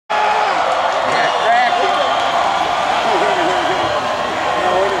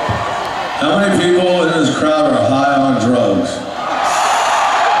How many people in this crowd are high on drugs?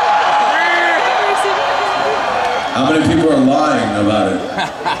 How many people are lying about it?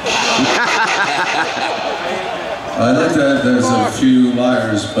 I think that there's a few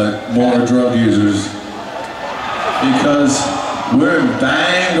liars, but more drug users. Because we're in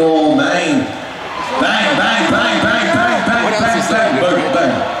Bangor, Maine. Bang, bang, bang, bang, bang, bang, bang, bang, bang,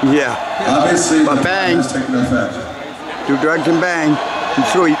 bang. Yeah. Obviously, but the bang is taking effect. Do drugs and bang. And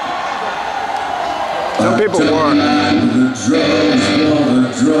sweet. Some people work. The drugs, all the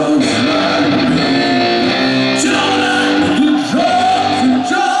drugs like me. Don't like the drugs, the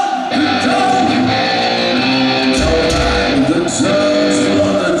drugs, the drugs. Don't like the drugs,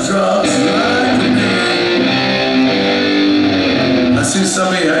 all the drugs like me. I see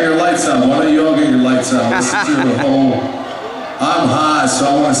somebody have your lights on. Why don't you all get your lights on? Listen to the whole. I'm high, so I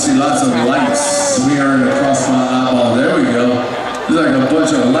want to see lots of lights smearing across my eyeball. There we go. There's like a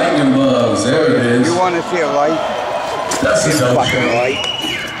bunch of lightning bugs. There it is. You want to see a light? That's a fucking light.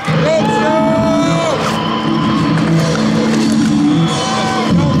 Let's go!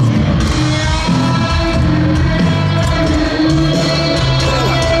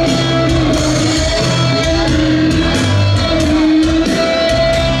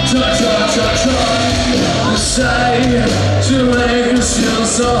 To make us feel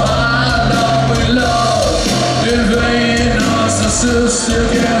so high, Lord, we love. In vain, narcissists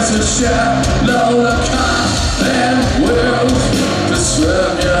against a shallow account and wills to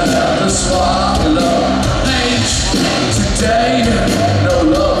swim, you have to swallow. Ain't today, no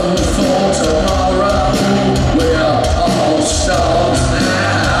love for tomorrow. We're all stars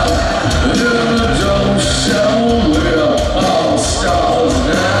now. In the dope show, we're all stars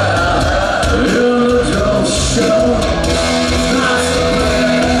now. In the dope show.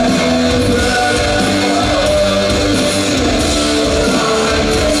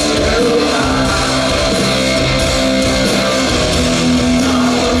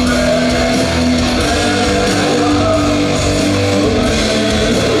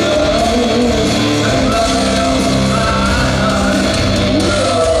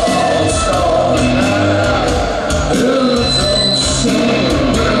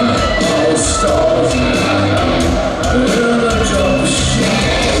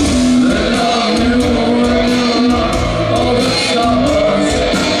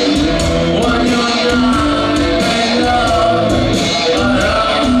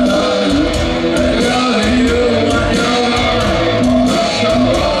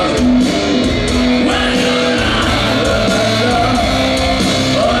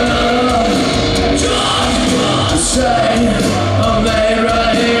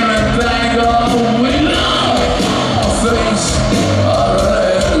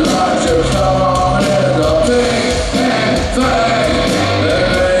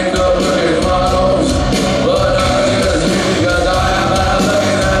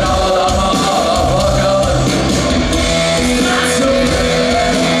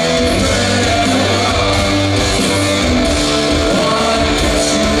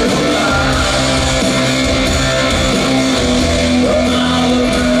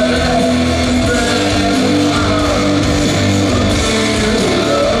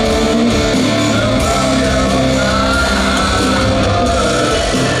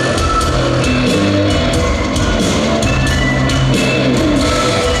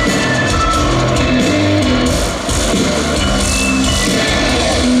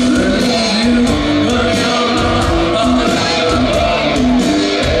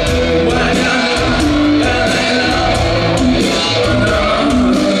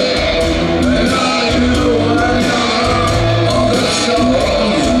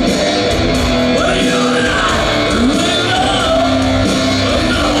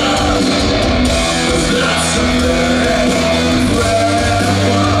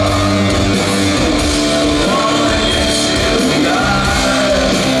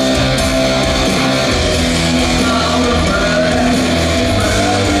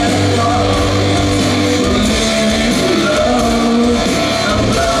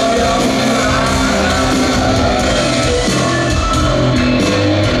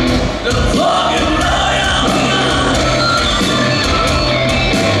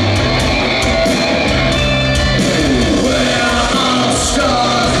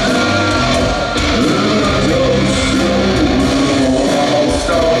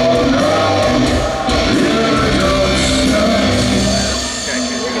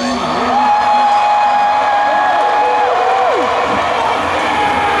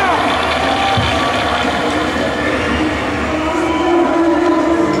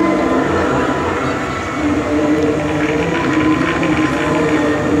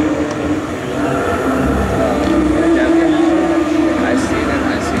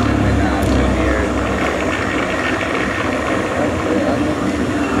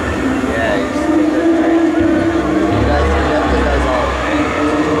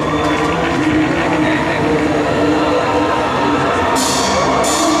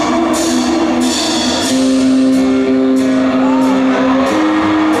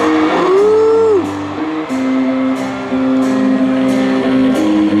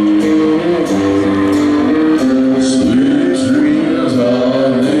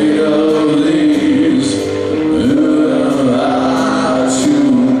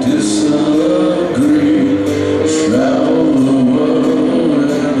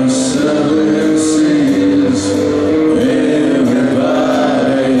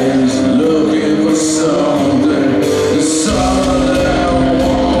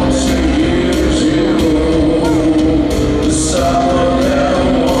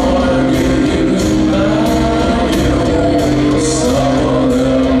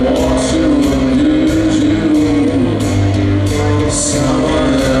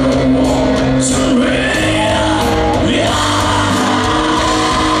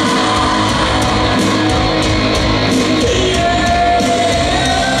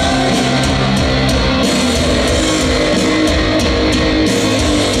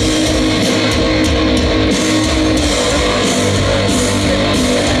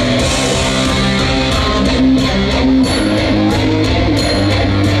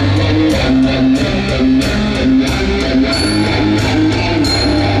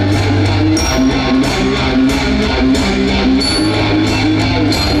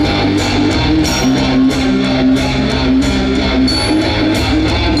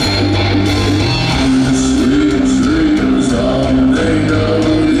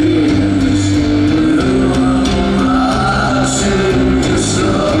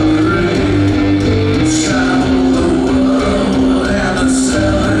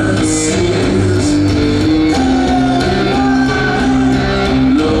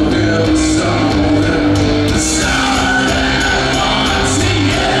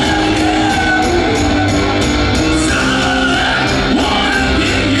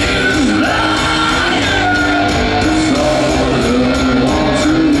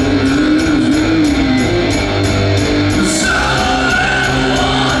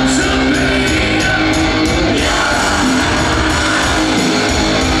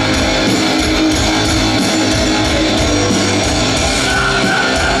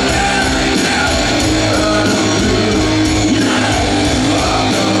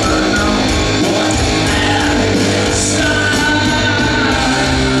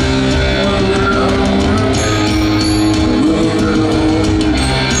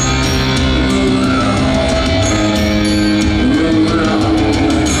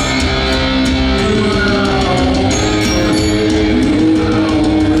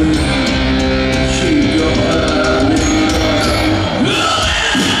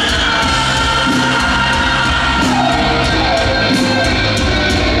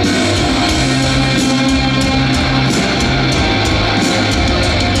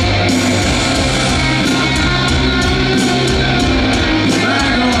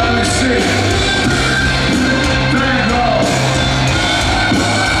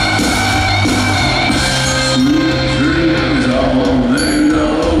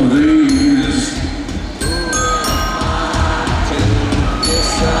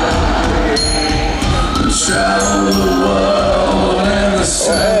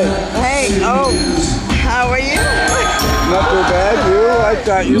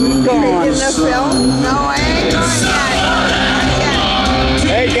 thought you was gone. In the film? No, I ain't gone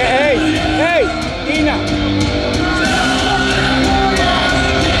yet. Hey, Tina.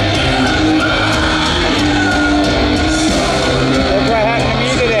 Look what happened to me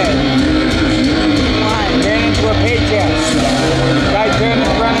today. What? Ran into a paycheck. Guy turned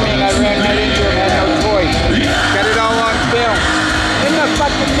in front of me and I ran right into him, had no choice. Got it all on film. Isn't that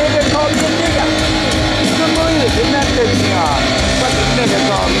fucking nigga called me a nigga? You can believe it, didn't that piss me off? Fucking nigga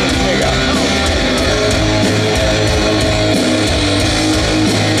called me a nigga.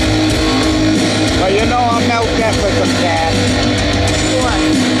 Well, you know I'm out there for some cash. What?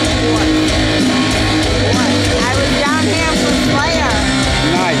 I was down here for Slayer.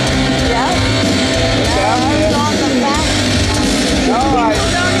 Nice. Yep. Down I here? was on the back. No, People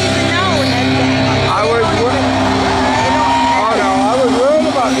don't even know that thing. I was worried. They don't. Oh no, I was worried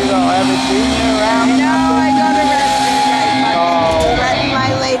about you though. I haven't seen you around. No, I go to wrestling. I Oh. threatened my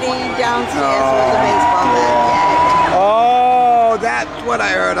lady downstairs with a baseball bat. Oh, that's what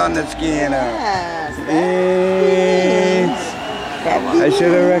I heard on the scanner. Yes. I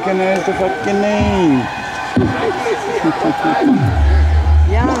should have recognized the fucking name.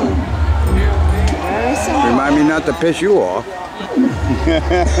 Young. Very simple. Remind me not to piss you off.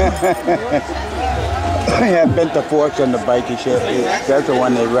 I have bent the forks on the bike and shit. That's the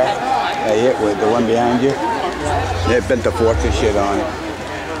one they wrecked. I hit with, the one behind you. They bent the forks and shit on it.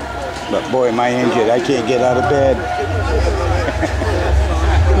 But boy, am I injured. I can't get out of bed.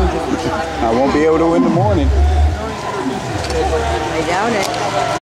 I won't be able to in the morning. I doubt it.